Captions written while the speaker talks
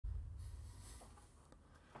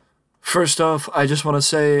First off, I just want to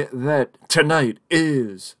say that tonight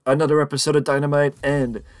is another episode of Dynamite,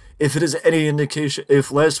 and if it is any indication,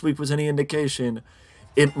 if last week was any indication,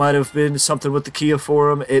 it might have been something with the Kia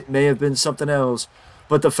Forum, it may have been something else,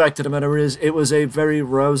 but the fact of the matter is, it was a very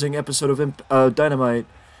rousing episode of Dynamite,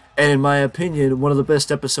 and in my opinion, one of the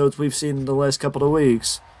best episodes we've seen in the last couple of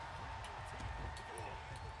weeks.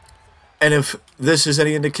 And if this is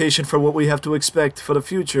any indication for what we have to expect for the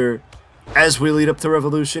future, as we lead up to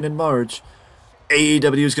Revolution in March,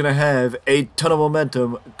 AEW is going to have a ton of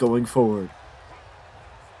momentum going forward.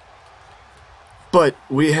 But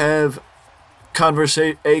we have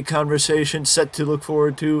a conversation set to look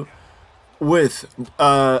forward to with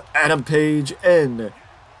Adam Page and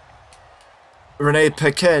Renee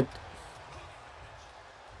Paquette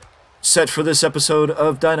set for this episode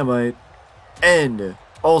of Dynamite. And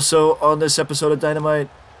also on this episode of Dynamite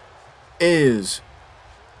is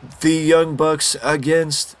the Young Bucks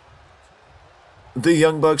against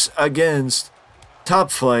Top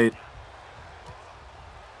Flight,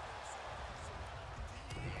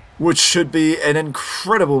 which should be an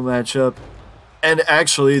incredible matchup. And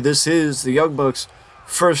actually, this is the Young Bucks'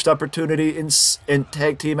 first opportunity in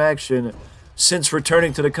tag team action since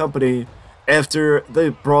returning to the company after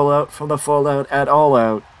the brawl out from the fallout at All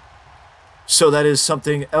Out. So that is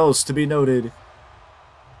something else to be noted.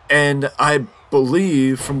 And I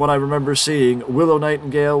believe, from what I remember seeing, Willow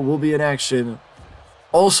Nightingale will be in action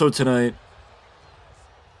also tonight,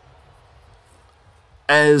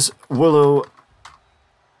 as Willow,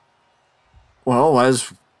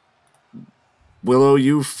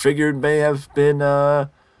 you figured may have been a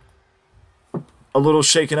little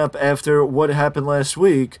shaken up after what happened last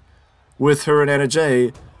week with her and Anna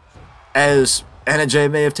Jay, as Anna Jay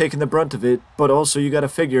may have taken the brunt of it, but also you gotta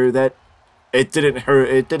figure that it didn't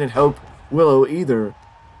help Willow either.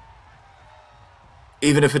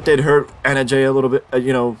 Even if it did hurt Anna Jay a little bit,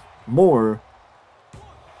 more.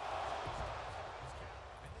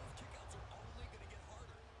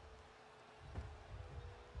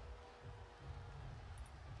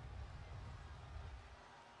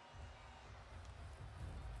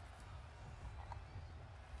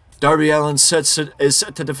 Darby Allin is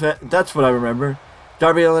set to defend. That's what I remember.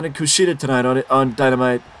 Darby Allin and Kushida tonight on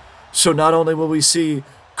Dynamite. So not only will we see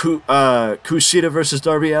Kushida versus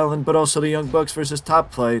Darby Allin, but also the Young Bucks versus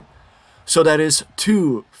Top Flight. So that is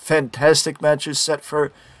two fantastic matches set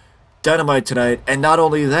for Dynamite tonight. And not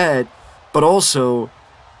only that, but also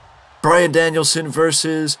Bryan Danielson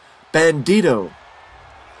versus Bandito.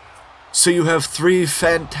 So you have three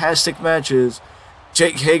fantastic matches.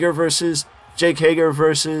 Jake Hager versus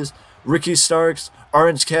Ricky Starks.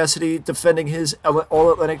 Orange Cassidy defending his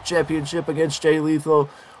All-Atlantic Championship against Jay Lethal.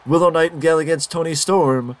 Willow Nightingale against Toni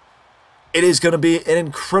Storm. It is going to be an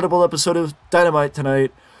incredible episode of Dynamite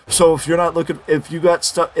tonight. So if you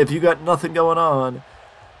got nothing going on,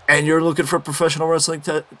 and you're looking for professional wrestling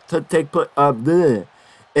to take place,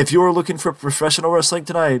 if you are looking for professional wrestling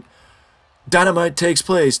tonight, Dynamite takes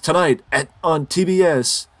place tonight on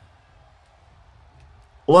TBS,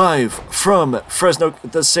 live from Fresno,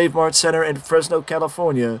 the Save Mart Center in Fresno,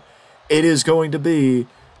 California. It is going to be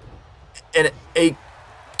a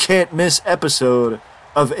can't-miss episode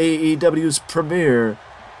of AEW's premiere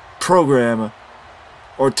program,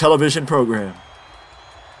 or television program.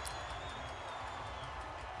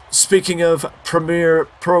 Speaking of premiere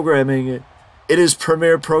programming, it is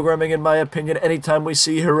premiere programming, in my opinion, anytime we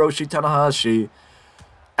see Hiroshi Tanahashi,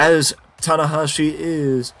 as Tanahashi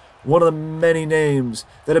is one of the many names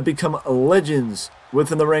that have become legends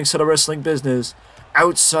within the ranks of the wrestling business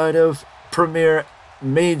outside of premier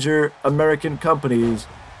major American companies,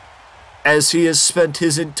 as he has spent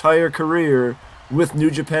his entire career with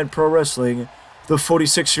New Japan Pro Wrestling. The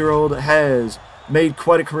 46-year-old has made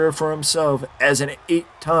quite a career for himself as an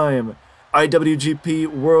 8-time IWGP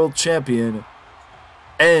World Champion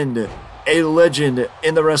and a legend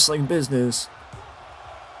in the wrestling business.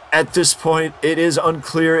 At this point, it is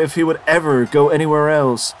unclear if he would ever go anywhere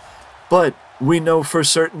else, but we know for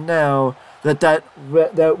certain now that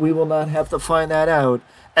we will not have to find that out,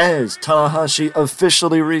 as Tanahashi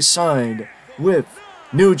officially re-signed with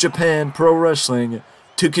New Japan Pro Wrestling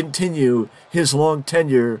to continue his long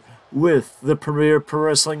tenure with the premier pro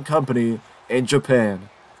wrestling company in Japan.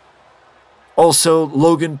 Also,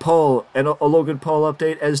 Logan Paul, and a Logan Paul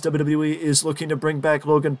update, as WWE is looking to bring back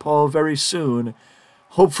Logan Paul very soon,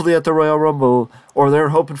 hopefully at the Royal Rumble, or they're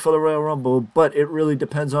hoping for the Royal Rumble, but it really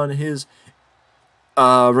depends on his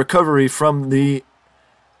recovery from the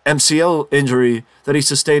MCL injury that he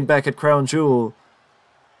sustained back at Crown Jewel.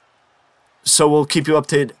 So we'll keep you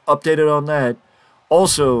updated on that.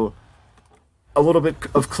 Also, a little bit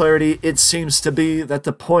of clarity, it seems to be that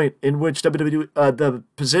the point in which WWE, the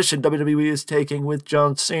position WWE is taking with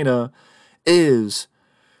John Cena, is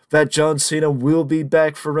that John Cena will be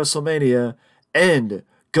back for WrestleMania and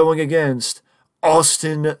going against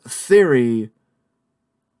Austin Theory.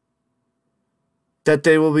 That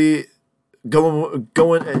they will be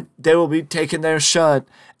they will be taking their shot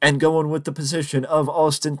and going with the position of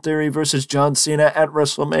Austin Theory versus John Cena at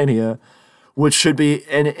WrestleMania, which should be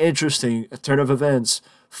an interesting turn of events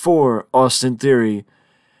for Austin Theory.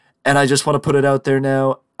 And I just want to put it out there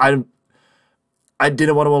now. I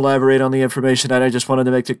didn't want to elaborate on the information, and I just wanted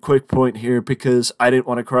to make a quick point here because I didn't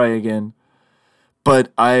want to cry again.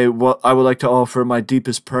 But I would like to offer my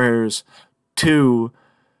deepest prayers to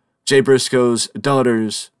Jay Briscoe's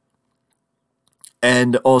daughters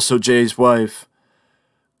and also Jay's wife,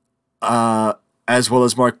 as well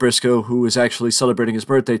as Mark Briscoe, who is actually celebrating his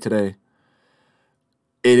birthday today.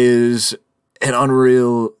 It is an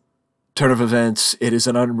unreal turn of events. It is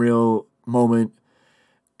an unreal moment.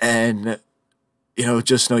 And, you know,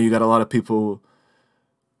 just know you got a lot of people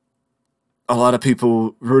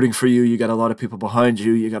rooting for you. You got a lot of people behind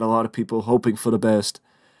you. You got a lot of people hoping for the best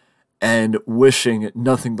and wishing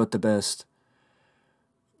nothing but the best.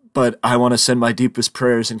 But I want to send my deepest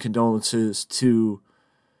prayers and condolences to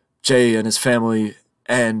Jay and his family,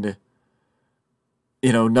 and,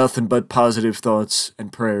 you know, nothing but positive thoughts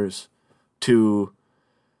and prayers to,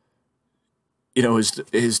 you know,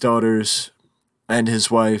 his daughters and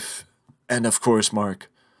his wife, and of course Mark.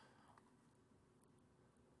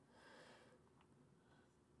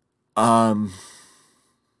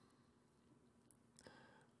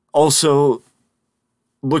 Also,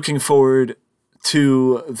 looking forward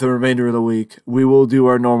to the remainder of the week. We will do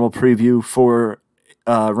our normal preview for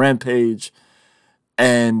Rampage,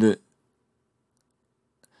 and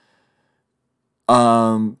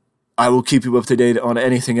I will keep you up to date on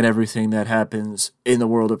anything and everything that happens in the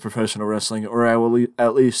world of professional wrestling, or I will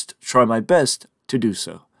at least try my best to do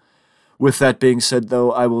so. With that being said,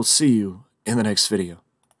 though, I will see you in the next video.